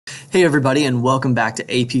Hey everybody, and welcome back to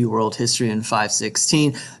AP World History in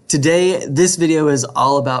 516. Today, this video is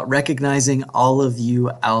all about recognizing all of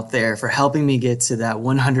you out there for helping me get to that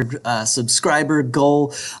 100 subscriber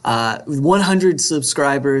goal. 100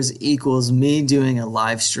 subscribers equals me doing a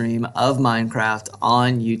live stream of Minecraft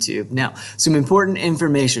on YouTube. Now, some important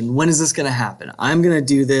information. When is this going to happen? I'm going to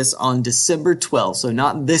do this on December 12th, so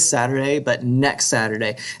not this Saturday, but next Saturday,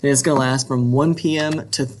 and it's going to last from 1 p.m.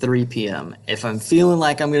 to 3 p.m. If I'm feeling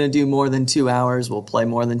like I'm going to do more than 2 hours, we'll play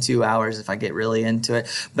more than 2 hours if I get really into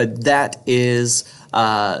it. But that is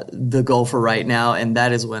the goal for right now, and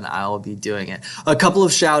that is when I will be doing it. A couple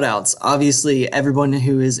of shout outs. Obviously, everyone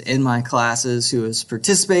who is in my classes, who has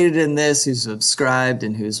participated in this, who's subscribed,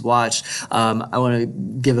 and who's watched. I want to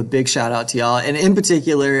give a big shout out to y'all, and in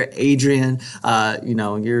particular, Adrian.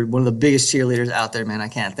 You're one of the biggest cheerleaders out there, man. I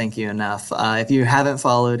can't thank you enough. If you haven't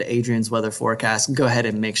followed Adrian's weather forecast, go ahead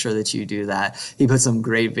and make sure that you do that. He puts some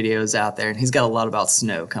great videos out there, and he's got a lot about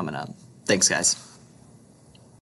snow coming up. Thanks, guys.